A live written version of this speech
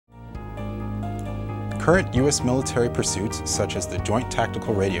Current U.S. military pursuits, such as the Joint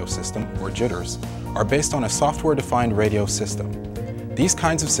Tactical Radio System, or JTRS, are based on a software-defined radio system. These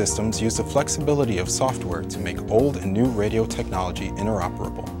kinds of systems use the flexibility of software to make old and new radio technology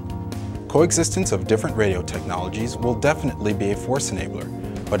interoperable. Coexistence of different radio technologies will definitely be a force enabler,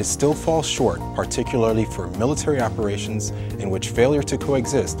 but it still falls short, particularly for military operations in which failure to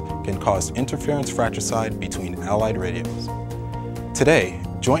coexist can cause interference fratricide between allied radios. Today,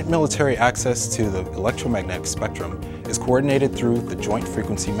 joint military access to the electromagnetic spectrum is coordinated through the Joint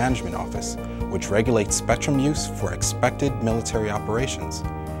Frequency Management Office, which regulates spectrum use for expected military operations.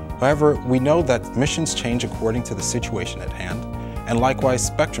 However, we know that missions change according to the situation at hand, and likewise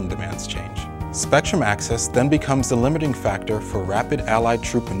spectrum demands change. Spectrum access then becomes the limiting factor for rapid Allied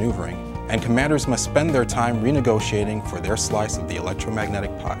troop maneuvering, and commanders must spend their time renegotiating for their slice of the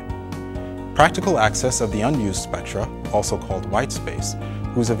electromagnetic pie. Practical access of the unused spectra, also called white space,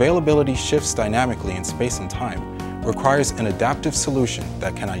 whose availability shifts dynamically in space and time, requires an adaptive solution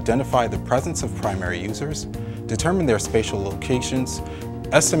that can identify the presence of primary users, determine their spatial locations,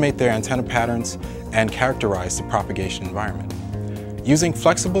 estimate their antenna patterns, and characterize the propagation environment. Using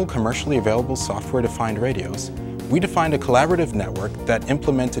flexible, commercially available software-defined radios, we defined a collaborative network that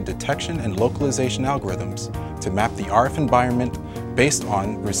implemented detection and localization algorithms to map the RF environment based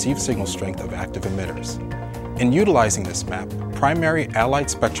on received signal strength of active emitters. In utilizing this map, primary Allied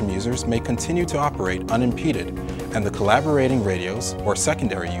spectrum users may continue to operate unimpeded, and the collaborating radios, or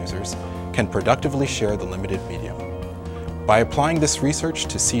secondary users, can productively share the limited medium. By applying this research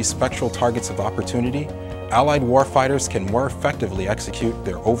to seize spectral targets of opportunity, Allied warfighters can more effectively execute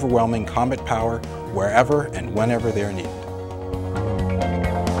their overwhelming combat power wherever and whenever they are needed.